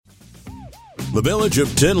The village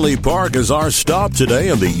of Tinley Park is our stop today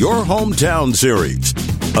in the Your Hometown series.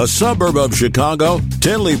 A suburb of Chicago,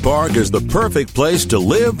 Tinley Park is the perfect place to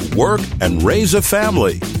live, work, and raise a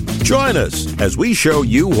family. Join us as we show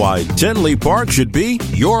you why Tinley Park should be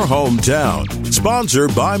your hometown.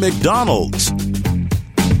 Sponsored by McDonald's.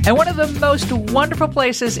 And one of the most wonderful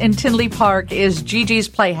places in Tinley Park is GiGi's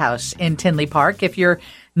Playhouse in Tinley Park. If you're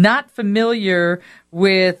not familiar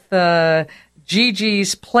with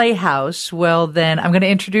GiGi's Playhouse, well, then I'm going to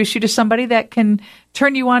introduce you to somebody that can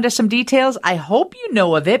turn you on to some details. I hope you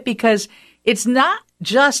know of it because it's not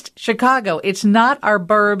just Chicago. It's not our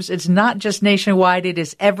burbs. It's not just nationwide. It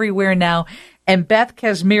is everywhere now. And Beth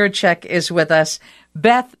Kazmierczak is with us.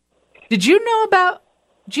 Beth, did you know about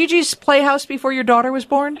GiGi's Playhouse before your daughter was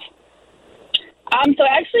born? So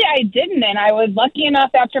actually I didn't, and I was lucky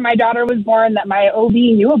enough after my daughter was born that my OB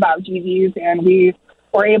knew about GiGi's, and we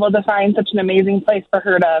were able to find such an amazing place for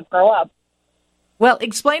her to grow up. Well,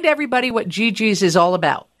 explain to everybody what GiGi's is all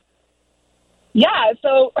about. Yeah,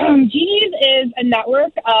 so GiGi's is a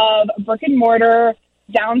network of brick-and-mortar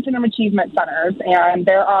Down syndrome achievement centers, and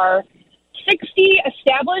there are 60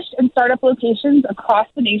 established and startup locations across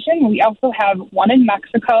the nation. We also have one in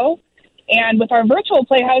Mexico. And with our virtual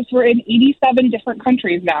Playhouse, we're in 87 different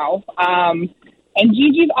countries now. And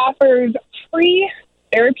GiGi's offers free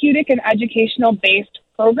therapeutic and educational-based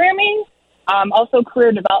programming, also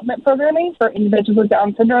career development programming for individuals with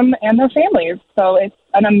Down syndrome and their families. So it's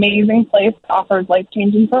an amazing place that offers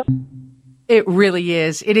life-changing programs. It really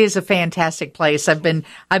is. It is a fantastic place. I've been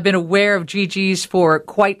aware of GiGi's for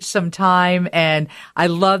quite some time, and I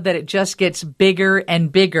love that it just gets bigger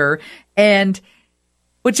and bigger. And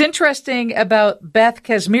what's interesting about Beth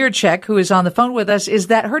Kazmierczak, who is on the phone with us, is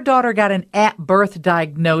that her daughter got an at-birth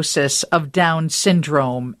diagnosis of Down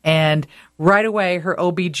syndrome. And right away, her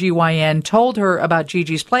OBGYN told her about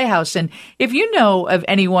GiGi's Playhouse. And if you know of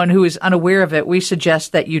anyone who is unaware of it, we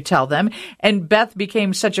suggest that you tell them. And Beth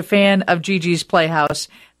became such a fan of GiGi's Playhouse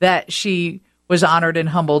that she was honored and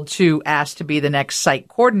humbled to ask to be the next site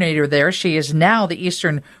coordinator there. She is now the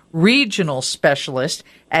Eastern Regional Specialist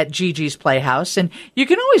at GiGi's Playhouse. And you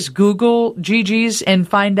can always Google GiGi's and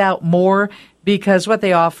find out more because what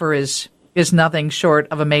they offer is nothing short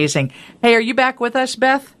of amazing. Hey, are you back with us,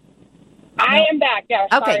 Beth? I am back, yeah.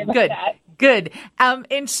 Okay, good.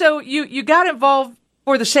 And so you got involved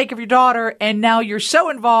for the sake of your daughter, and now you're so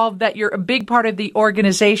involved that you're a big part of the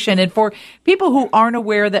organization. And for people who aren't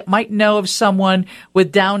aware that might know of someone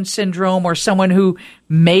with Down syndrome or someone who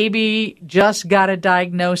maybe just got a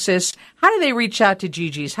diagnosis, how do they reach out to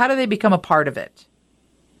GiGi's? How do they become a part of it?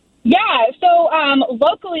 Yeah, so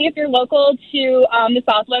locally, if you're local to the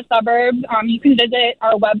southwest suburbs, you can visit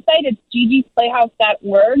our website. It's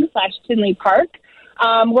gigisplayhouse.org/Tinley Park.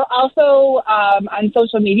 We're also on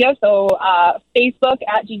social media, so Facebook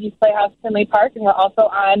at GiGi's Playhouse Tinley Park, and we're also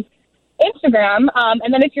on Instagram.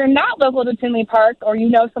 And then if you're not local to Tinley Park or you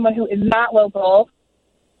know someone who is not local,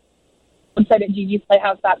 website at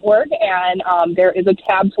gigisplayhouse.org, and there is a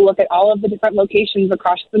tab to look at all of the different locations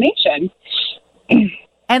across the nation.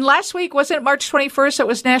 And last week, wasn't it March 21st? It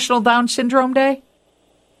was National Down Syndrome Day?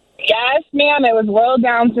 Yes, ma'am. It was World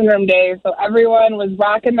Down Syndrome Day, so everyone was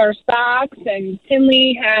rocking their socks, and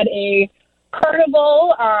Tinley had a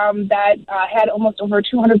carnival that had almost over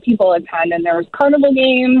 200 people attend, and there was carnival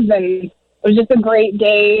games, and it was just a great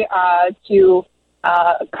day to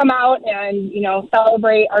come out and,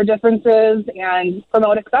 celebrate our differences and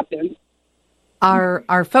promote acceptance.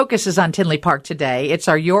 Our focus is on Tinley Park today. It's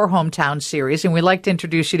our Your Hometown series, and we'd like to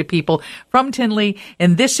introduce you to people from Tinley.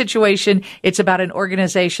 In this situation, it's about an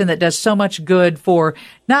organization that does so much good for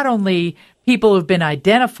not only people who've been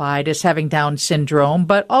identified as having Down syndrome,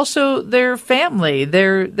 but also their family,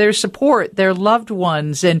 their support, their loved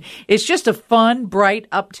ones. And it's just a fun, bright,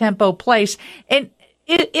 up-tempo place. And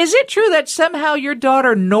is it true that somehow your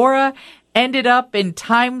daughter, Nora, ended up in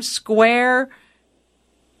Times Square?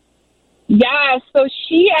 Yeah, so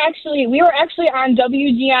we were actually on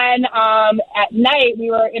WGN at night. We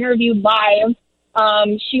were interviewed live.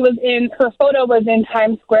 Her photo was in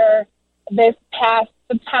Times Square this past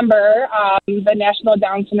September. The National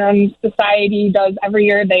Down Syndrome Society does every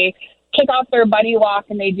year. They kick off their bunny walk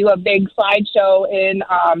and they do a big slideshow in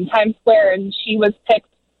Times Square. And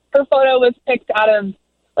her photo was picked out of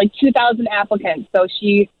like 2,000 applicants. So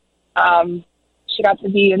she got to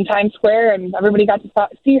be in Times Square, and everybody got to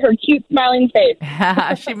see her cute, smiling face.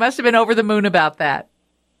 She must have been over the moon about that.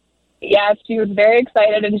 Yes, she was very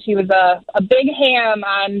excited, and she was a big ham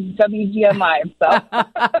on WGN Live. So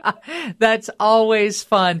That's always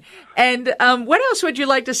fun. And what else would you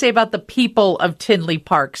like to say about the people of Tinley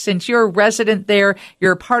Park? Since you're a resident there,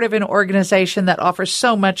 you're a part of an organization that offers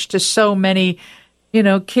so much to so many,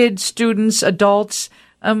 kids, students, adults.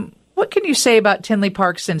 What can you say about Tinley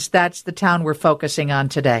Park, since that's the town we're focusing on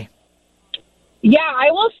today? yeah,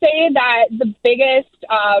 I will say that the biggest,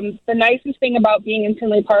 the nicest thing about being in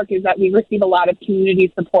Tinley Park is that we receive a lot of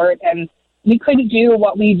community support, and we couldn't do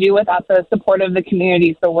what we do without the support of the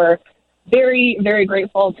community. So we're very, very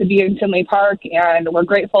grateful to be in Tinley Park, and we're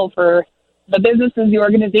grateful for the businesses, the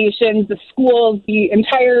organizations, the schools, the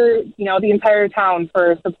entire town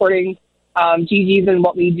for supporting GiGi's and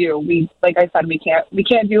what we do. Like I said, we can't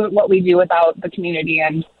do what we do without the community,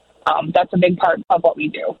 and that's a big part of what we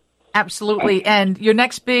do. Absolutely. And your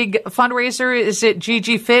next big fundraiser, is it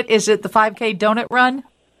GiGi Fit? Is it the 5K donut run?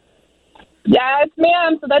 Yes,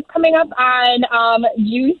 ma'am. So that's coming up on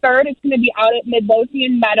June 3rd. It's going to be out at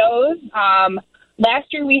Midlothian Meadows.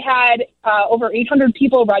 Last year we had over 800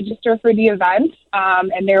 people register for the event,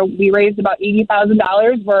 and we raised about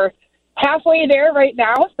 $80,000. We're halfway there right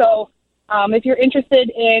now. So if you're interested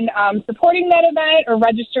in supporting that event or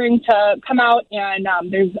registering to come out, and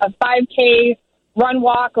there's a 5K run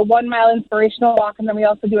walk, a 1 mile inspirational walk, and then we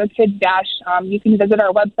also do a kids dash. You can visit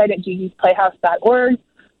our website at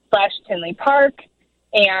gigisplayhouse.org/Tinley Park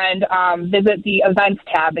and visit the events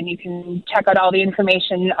tab, and you can check out all the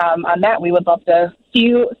information on that. We would love to see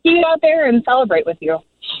you out there and celebrate with you.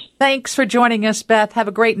 Thanks for joining us, Beth. Have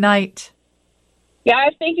a great night.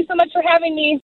 Yes, thank you so much for having me.